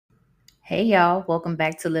Hey y'all, welcome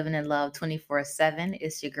back to Living in Love 24/7.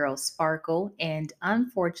 It's your girl Sparkle, and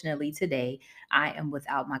unfortunately today I am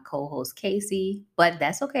without my co-host Casey, but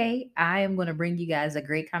that's okay. I am going to bring you guys a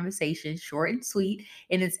great conversation, short and sweet,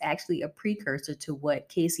 and it's actually a precursor to what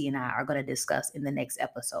Casey and I are going to discuss in the next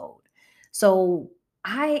episode. So,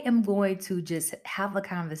 I am going to just have a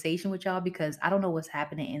conversation with y'all because I don't know what's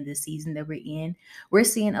happening in this season that we're in. We're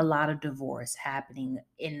seeing a lot of divorce happening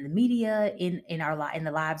in the media, in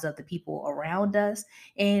the lives of the people around us,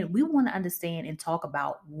 and we want to understand and talk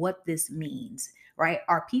about what this means. Right?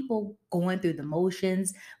 Are people going through the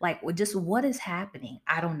motions? Like, just what is happening?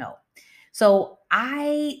 I don't know. So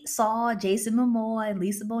I saw Jason Momoa and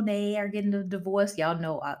Lisa Bonet are getting a divorce. Y'all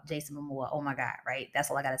know Jason Momoa. Oh my God, right? That's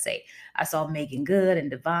all I gotta say. I saw Megan Good and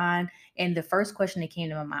Divine, and the first question that came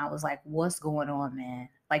to my mind was like, "What's going on, man?"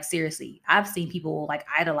 Like seriously, I've seen people like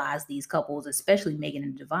idolize these couples, especially Megan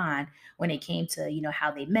and Divine, when it came to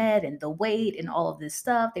how they met and the weight and all of this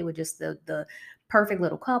stuff. They were just the perfect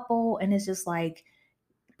little couple, and it's just like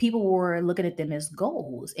people were looking at them as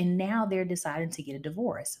goals, and now they're deciding to get a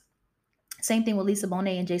divorce. Same thing with Lisa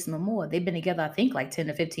Bonet and Jason Momoa. They've been together, I think, like 10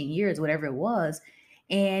 to 15 years, whatever it was.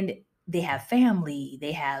 And they have family,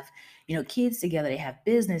 they have, kids together, they have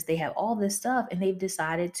business, they have all this stuff, and they've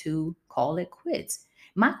decided to call it quits.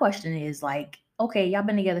 My question is like, okay, y'all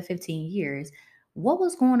been together 15 years. What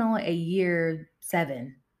was going on a year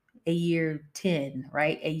seven, a year 10,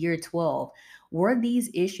 right? A year 12? Were these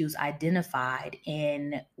issues identified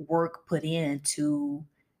and work put in to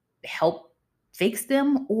help fix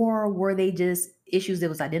them, or were they just issues that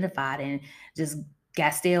was identified and just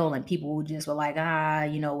got stale and people just were like,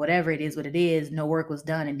 whatever it is, what it is, no work was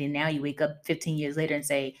done, and then now you wake up 15 years later and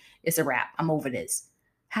say it's a wrap, I'm over this.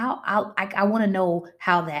 How I want to know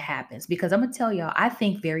how that happens, because I'm gonna tell y'all, I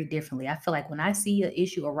think very differently. I feel like when I see an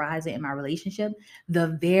issue arising in my relationship,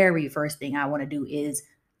 the very first thing I want to do is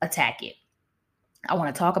attack it. I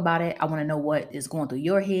want to talk about it. I want to know what is going through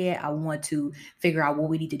your head. I want to figure out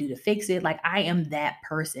what we need to do to fix it. Like, I am that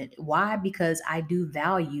person. Why? Because I do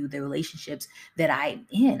value the relationships that I'm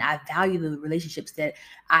in. I value the relationships that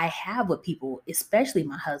I have with people, especially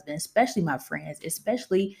my husband, especially my friends,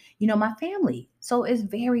 especially, my family. So it's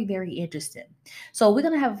very, very interesting. So we're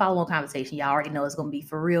gonna have a follow-on conversation. Y'all already know it's gonna be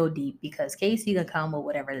for real deep because Casey gonna come with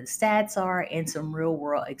whatever the stats are and some real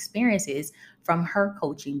world experiences from her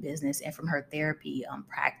coaching business and from her therapy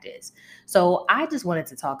practice. So I just wanted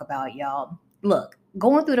to talk about, y'all. Look,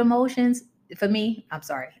 going through the motions for me, I'm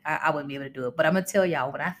sorry, I wouldn't be able to do it. But I'm gonna tell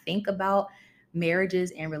y'all, when I think about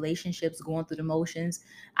marriages and relationships going through the motions,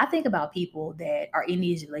 I think about people that are in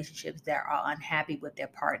these relationships that are unhappy with their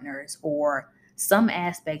partners or some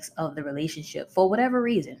aspects of the relationship for whatever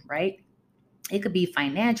reason, right? It could be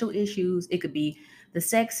financial issues. It could be the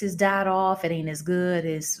sex has died off. It ain't as good.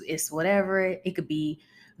 It's whatever. It could be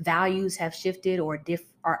values have shifted or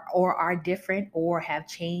are different or have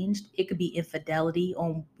changed. It could be infidelity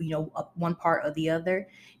on one part or the other.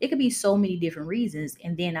 It could be so many different reasons.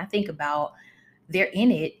 And then I think about they're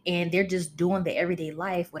in it and they're just doing the everyday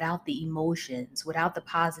life without the emotions, without the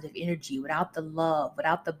positive energy, without the love,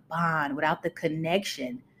 without the bond, without the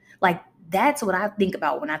connection. Like, that's what I think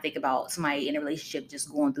about when I think about somebody in a relationship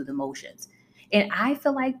just going through the motions. And I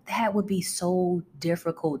feel like that would be so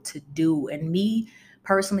difficult to do. And me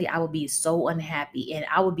personally, I would be so unhappy and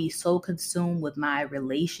I would be so consumed with my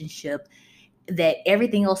relationship that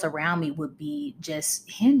everything else around me would be just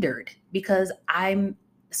hindered because I'm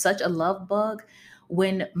such a love bug.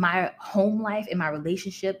 When my home life and my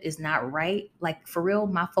relationship is not right, like for real,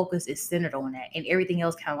 my focus is centered on that. And everything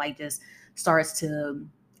else kind of like just starts to,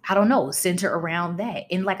 I don't know, center around that.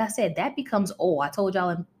 And like I said, that becomes old. I told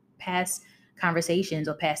y'all in past conversations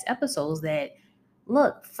or past episodes that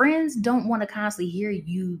look, friends don't want to constantly hear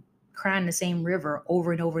you crying the same river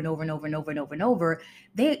over and over and over and over and over and over and over.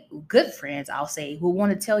 They good friends, I'll say, will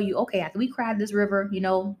want to tell you, okay, after we cried this river,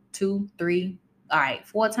 two, three, all right,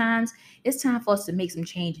 four times, it's time for us to make some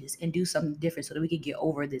changes and do something different so that we can get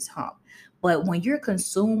over this hump. But when you're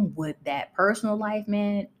consumed with that personal life,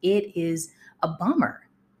 man, it is a bummer.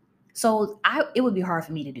 So it would be hard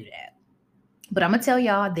for me to do that. But I'm gonna tell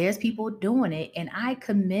y'all, there's people doing it, and I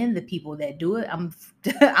commend the people that do it.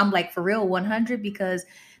 I'm like for real 100 because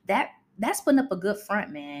that that's putting up a good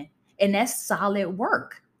front, man, and that's solid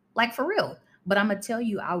work, like for real. But I'm gonna tell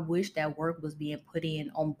you, I wish that work was being put in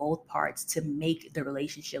on both parts to make the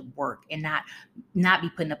relationship work and not be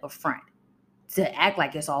putting up a front to act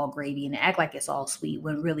like it's all gravy and act like it's all sweet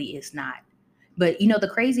when really it's not. But the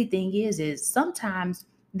crazy thing is sometimes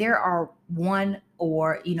there are one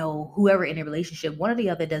or whoever in a relationship, one or the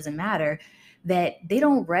other doesn't matter. that they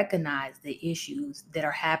don't recognize the issues that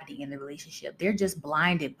are happening in the relationship. They're just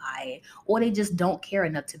blinded by it, or they just don't care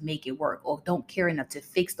enough to make it work, or don't care enough to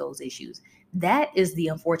fix those issues. That is the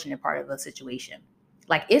unfortunate part of a situation.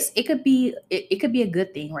 Like it could be a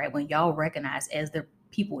good thing, right? When y'all recognize, as the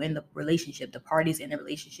people in the relationship, the parties in the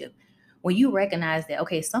relationship, when you recognize that,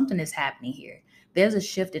 okay, something is happening here. There's a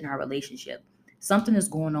shift in our relationship. Something is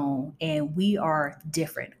going on and we are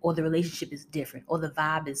different, or the relationship is different, or the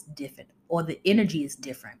vibe is different, or the energy is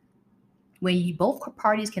different. When you both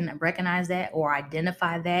parties can recognize that or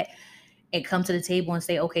identify that and come to the table and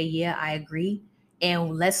say, okay, yeah, I agree,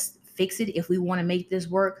 and let's fix it if we want to make this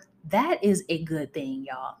work, that is a good thing,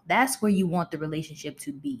 y'all. That's where you want the relationship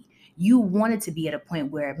to be. You want it to be at a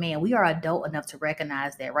point where, man, we are adult enough to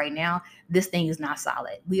recognize that right now, this thing is not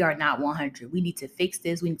solid. We are not 100. We need to fix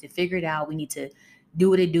this. We need to figure it out. We need to do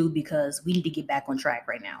what it do, because we need to get back on track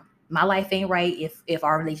right now. My life ain't right if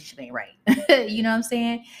our relationship ain't right. You know what I'm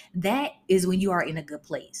saying? That is when you are in a good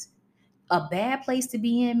place. A bad place to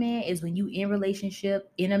be in, man, is when you in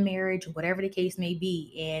relationship, in a marriage, whatever the case may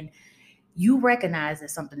be, and you recognize that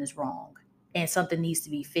something is wrong and something needs to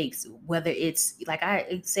be fixed. Whether it's, like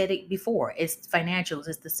I said it before, it's financials,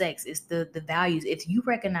 it's the sex, it's the values. If you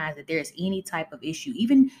recognize that there's any type of issue,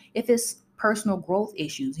 even if it's personal growth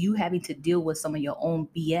issues, you having to deal with some of your own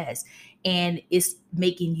BS, and it's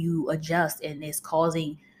making you adjust and it's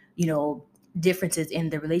causing, you know, differences in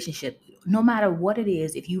the relationship. No matter what it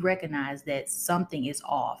is, if you recognize that something is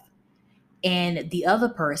off and the other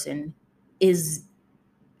person is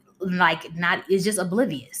like not, is just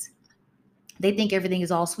oblivious, they think everything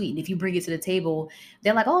is all sweet, and if you bring it to the table,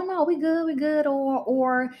 they're like, oh no, we good,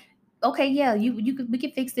 or okay, yeah, you could, we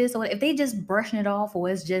can fix this. Or if they just brushing it off, or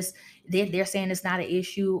it's just they're saying it's not an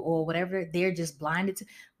issue or whatever, they're just blinded to,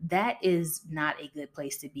 that is not a good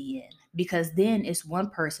place to be in, because then it's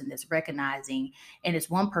one person that's recognizing, and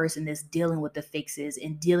it's one person that's dealing with the fixes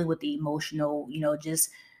and dealing with the emotional,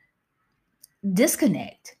 just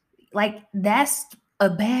disconnect. Like that's a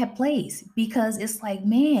bad place, because it's like,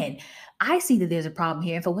 man, I see that there's a problem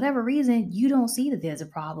here. And for whatever reason, you don't see that there's a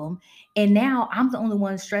problem. And now I'm the only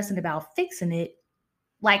one stressing about fixing it.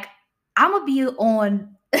 Like I'm gonna be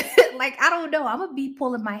on like, I don't know, I'm gonna be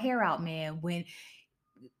pulling my hair out, man, when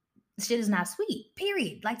shit is not sweet.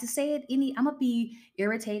 Period. Like, to say it any, I'm gonna be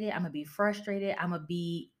irritated, I'm gonna be frustrated, I'm gonna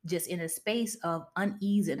be just in a space of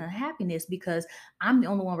unease and unhappiness, because I'm the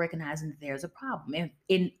only one recognizing that there's a problem.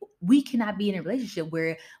 And we cannot be in a relationship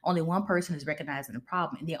where only one person is recognizing the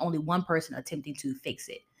problem and the only one person attempting to fix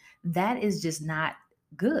it. That is just not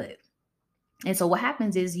good. And so what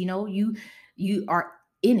happens is, you are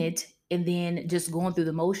in it and then just going through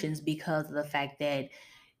the motions, because of the fact that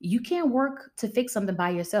you can't work to fix something by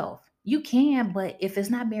yourself. You can, but if it's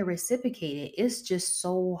not being reciprocated, it's just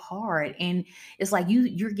so hard. And it's like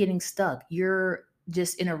you're getting stuck. You're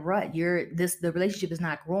just in a rut. The relationship is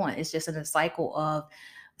not growing. It's just in a cycle of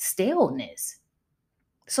staleness.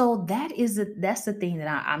 So that's the thing that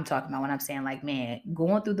I'm talking about when I'm saying, like, man,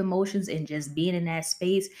 going through the motions and just being in that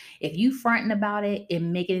space. If you fronting about it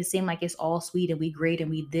and making it seem like it's all sweet and we great and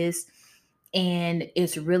we this, and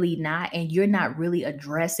it's really not, and you're not really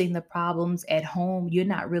addressing the problems at home, you're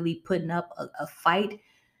not really putting up a fight.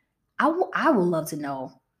 I would love to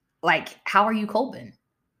know, like, how are you coping?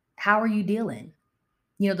 How are you dealing?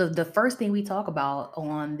 The first thing we talk about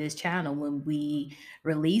on this channel when we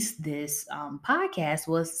released this podcast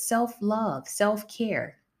was self-love,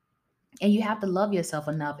 self-care. And you have to love yourself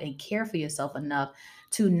enough and care for yourself enough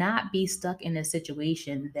to not be stuck in a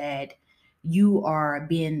situation that you are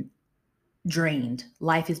being drained.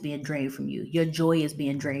 Life is being drained from you. Your joy is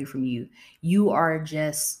being drained from you. You are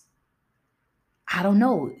just, I don't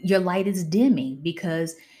know, your light is dimming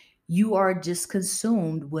because you are just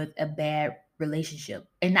consumed with a bad relationship.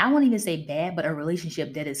 And I won't even say bad, but a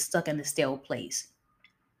relationship that is stuck in a stale place.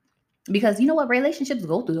 Because you know what, relationships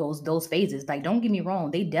go through those phases. Like, don't get me wrong,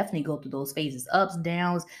 they definitely go through those phases, ups,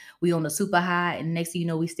 downs. We on the super high, and next thing you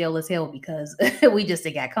know, we stale as hell because we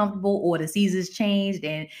just got comfortable, or the seasons changed,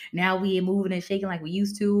 and now we ain't moving and shaking like we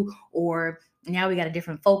used to, or now we got a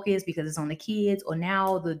different focus because it's on the kids, or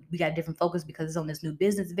now we got a different focus because it's on this new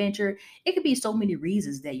business venture. It could be so many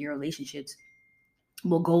reasons that your relationships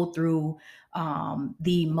will go through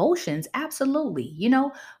the emotions, absolutely,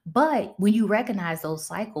 but when you recognize those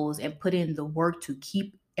cycles and put in the work to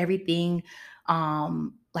keep everything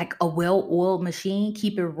like a well-oiled machine,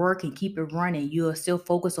 keep it working, keep it running, you're still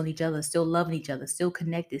focused on each other, still loving each other, still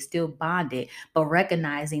connected, still bonded, but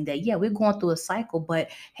recognizing that, yeah, we're going through a cycle, but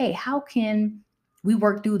hey, how can we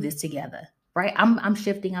work through this together? Right, I'm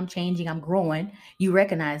shifting, I'm changing, I'm growing. You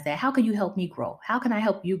recognize that. How can you help me grow? How can I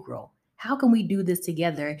help you grow? How can we do this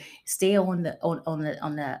together? Stay on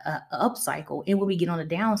the up cycle, and when we get on the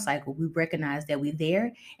down cycle, we recognize that we're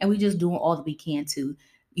there, and we just doing all that we can to,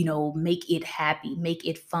 make it happy, make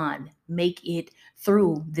it fun, make it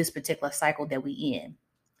through this particular cycle that we in.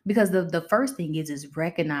 Because the first thing is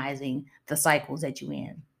recognizing the cycles that you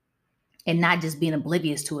in, and not just being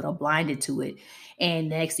oblivious to it or blinded to it. And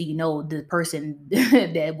next thing you know, the person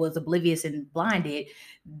that was oblivious and blinded,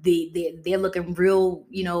 they're looking real,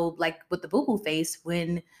 like with the boo boo face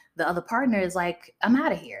when the other partner is like, I'm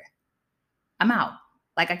out of here. I'm out.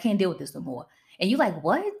 Like, I can't deal with this no more. And you're like,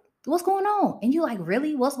 what? What's going on? And you're like,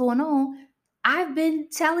 really? What's going on? I've been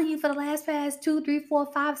telling you for the last past 2, 3,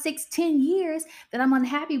 4, 5, 6, 10 years that I'm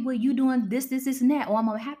unhappy with you doing this, and that, or I'm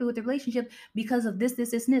unhappy with the relationship because of this,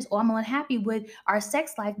 and this, or I'm unhappy with our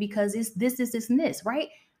sex life because it's this, and this, right?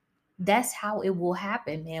 That's how it will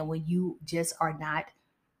happen, man, when you just are not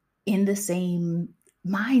in the same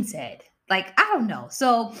mindset. Like, I don't know.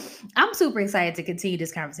 So I'm super excited to continue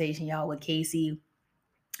this conversation, y'all, with Casey.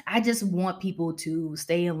 I just want people to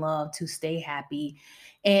stay in love, to stay happy.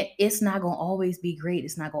 And it's not going to always be great.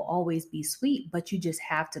 It's not going to always be sweet, but you just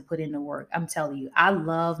have to put in the work. I'm telling you, I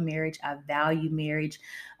love marriage. I value marriage.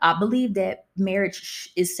 I believe that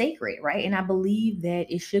marriage is sacred, right? And I believe that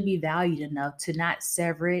it should be valued enough to not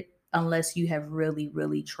sever it unless you have really,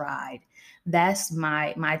 really tried. That's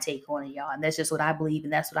my take on it, y'all. And that's just what I believe.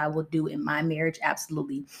 And that's what I will do in my marriage.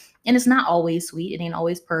 Absolutely. And it's not always sweet. It ain't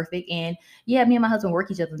always perfect. And yeah, me and my husband work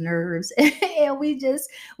each other's nerves, and we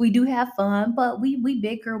do have fun, but we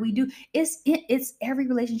bicker. We do. It's every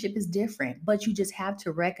relationship is different, but you just have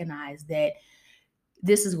to recognize that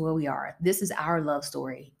this is where we are. This is our love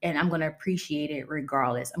story, and I'm going to appreciate it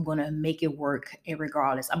regardless. I'm going to make it work and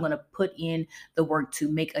regardless. I'm going to put in the work to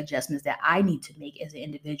make adjustments that I need to make as an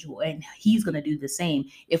individual, and he's going to do the same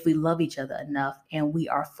if we love each other enough and we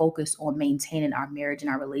are focused on maintaining our marriage and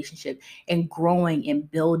our relationship and growing and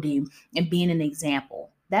building and being an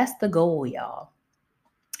example. That's the goal, y'all.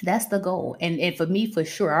 That's the goal. And for me, for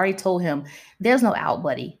sure, I already told him there's no out,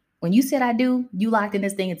 buddy. When you said I do, you locked in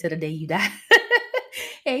this thing until the day you die.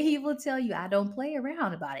 And he will tell you I don't play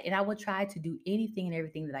around about it. And I will try to do anything and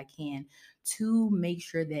everything that I can to make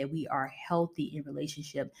sure that we are healthy in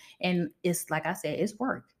relationship. And it's like I said, it's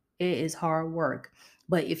work. It is hard work.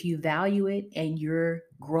 But if you value it and you're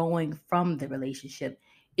growing from the relationship,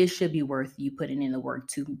 it should be worth you putting in the work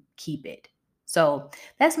to keep it. So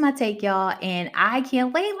that's my take, y'all. And I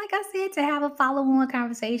can't wait, like I said, to have a follow on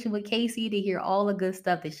conversation with Casey to hear all the good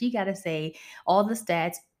stuff that she got to say, all the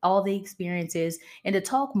stats, all the experiences, and to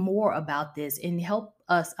talk more about this and help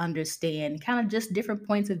us understand kind of just different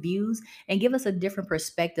points of views and give us a different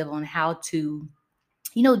perspective on how to,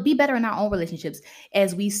 be better in our own relationships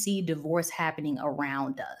as we see divorce happening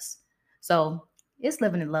around us. So it's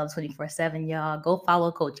Living in Love 24/7, y'all. Go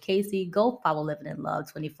follow Coach Casey. Go follow Living in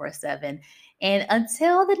Love 24/7. And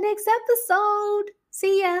until the next episode,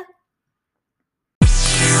 see ya.